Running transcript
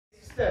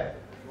step.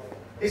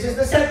 This is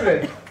the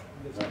secret.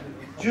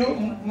 You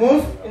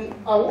move in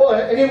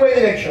any way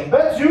direction,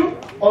 but you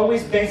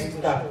always basic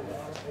step.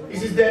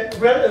 This is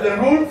the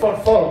rule for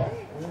follow.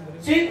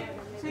 See?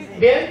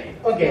 Bien?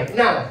 Okay,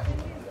 now,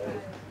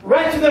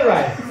 right to the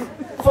right.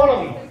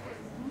 Follow me.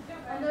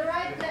 On the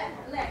right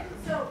leg.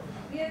 So,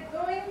 we are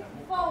going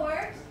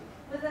forward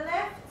with the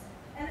left,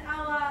 and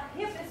our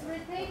hip is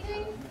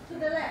rotating to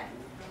the left.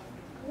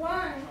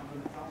 1,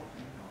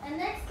 and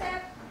next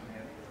step,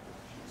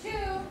 2,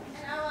 and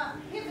our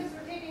hip is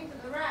rotating to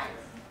the right.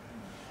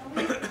 And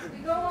we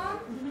go on,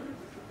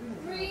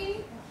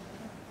 3,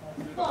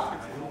 4.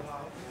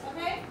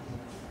 Okay?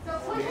 So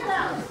push it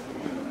out.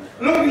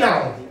 Look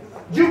now.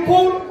 You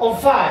pull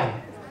on 5.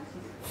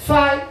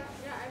 5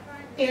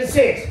 in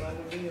 6.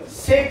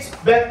 6,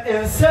 but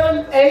in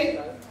 7, 8,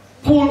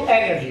 pull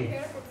energy.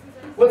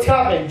 What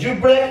happens? You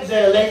break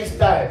the leg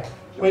style.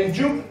 When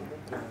you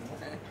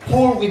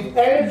pull with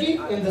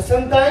energy in the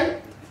same time,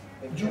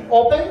 you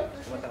open,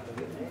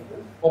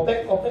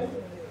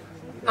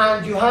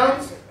 and your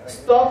hands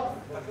stop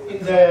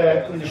in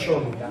the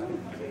shoulder.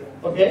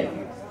 Okay?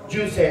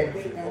 You say,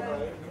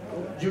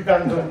 you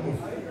can do it.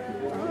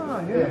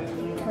 Yeah.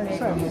 She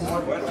can move.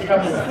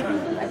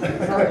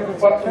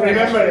 But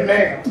remember,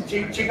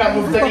 she can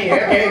move the knee,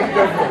 okay?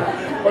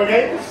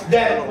 Okay?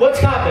 Then what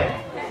happens?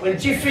 When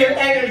she feels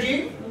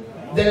energy,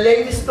 the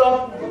lady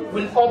stop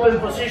with open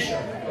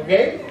position.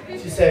 Okay?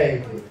 She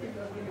say,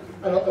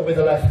 with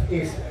the left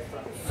is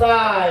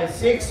 5,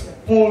 6,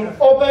 pull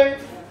open,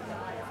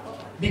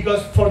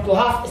 because to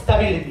have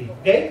stability.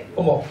 Okay?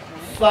 Come on.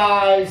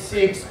 5,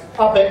 6,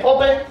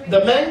 open.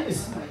 The man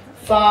is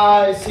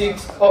 5,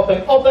 6,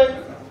 open.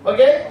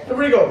 Okay? Here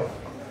we go.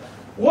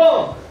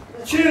 1,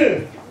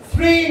 2,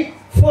 3,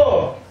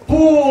 4.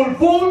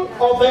 Pull,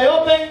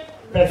 open.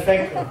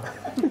 Perfect.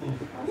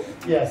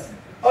 Yes.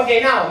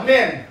 Okay, now,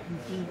 men,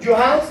 your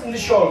hands in the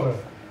shoulder.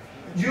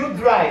 You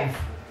drive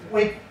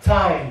with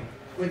time,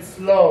 with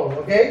slow,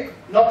 okay?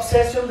 No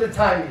obsession with the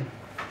timing.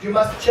 You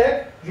must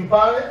check, your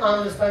partner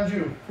understand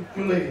you.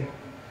 You leading.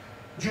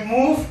 You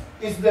move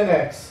is the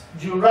next.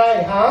 Your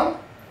right hand,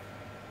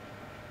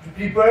 you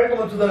prepare, come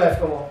on to the left,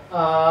 come on.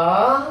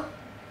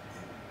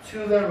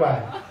 To the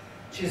right.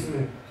 She's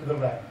moved to the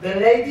right. The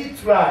lady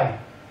try,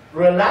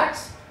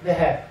 relax the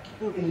head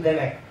in the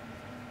neck.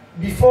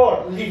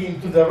 Before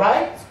leading to the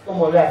right,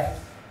 come on left.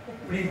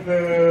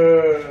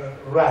 Prepare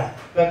right,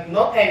 but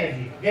no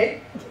energy,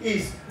 okay?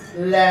 Is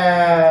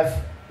left,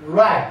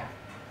 right.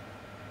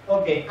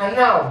 Okay, and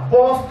now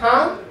both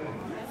hands,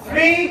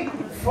 3,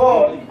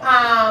 4,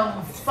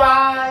 and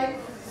 5,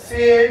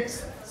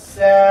 6,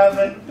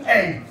 7,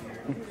 8.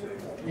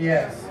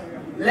 Yes.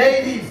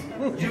 Ladies,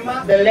 you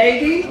must, the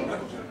lady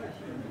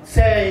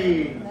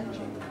say,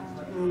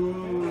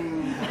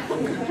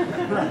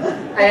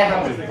 I am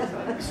happy.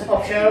 It's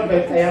optional,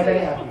 but I am very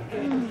happy.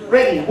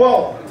 Ready?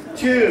 1,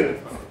 2.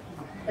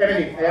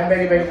 Evelyn, I am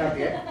very, very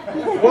happy.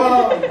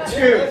 1,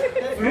 2,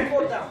 3.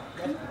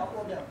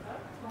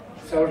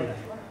 Sorry,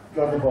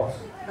 you're the boss.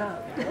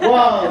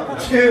 1,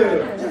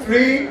 2,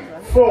 3,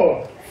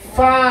 4,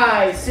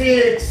 5,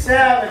 6,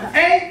 7,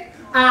 8,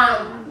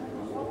 and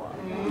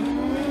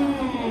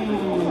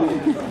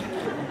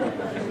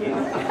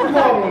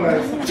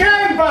marvelous.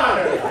 Change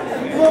banner.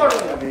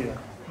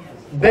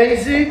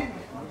 Basic.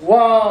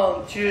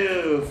 1,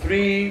 2,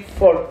 3,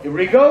 4. Here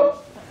we go.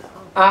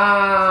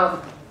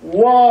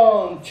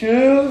 1,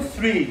 2,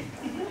 3,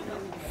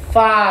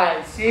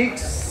 5,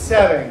 6,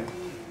 7.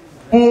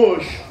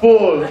 Push,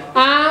 pull,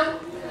 and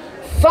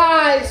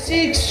 5,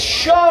 6.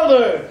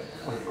 Shoulder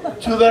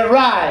to the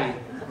right,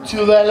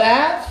 to the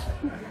left,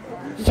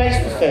 face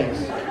to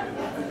face.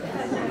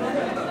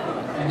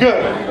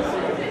 Good.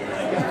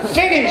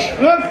 Finish.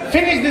 Look,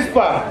 finish this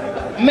part.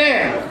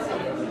 Man,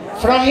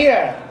 from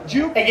here,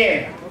 you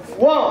again.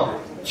 1,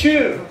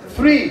 2,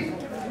 3.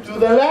 To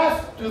the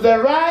left, to the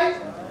right,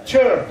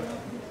 turn.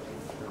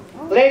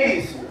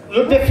 Ladies,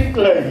 look the feet,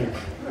 ladies.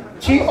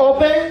 She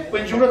open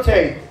when you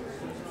rotate.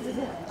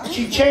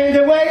 She change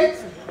the weight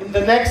in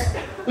the next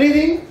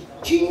leading.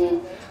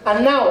 Ching.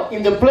 And now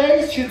in the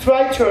place you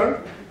try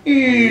turn.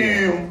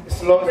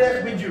 Slow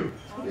press with you.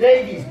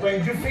 Ladies,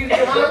 when you feel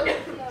your hand,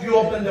 you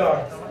open the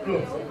arms.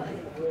 Look.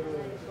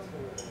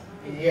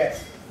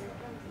 Yes.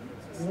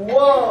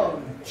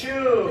 1,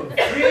 2,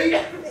 3,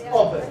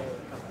 open.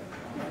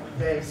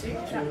 Basic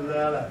to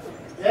the left.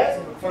 Yes?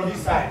 From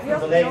this side, for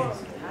the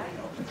ladies.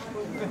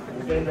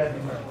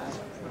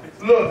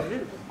 Look.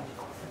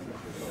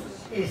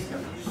 It's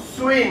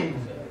swing.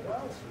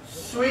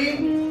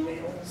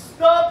 Swing.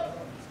 Stop.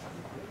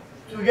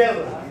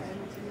 Together.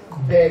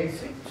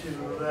 Basic to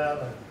the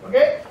left.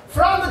 Okay?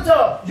 From the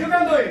top. You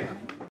can do it.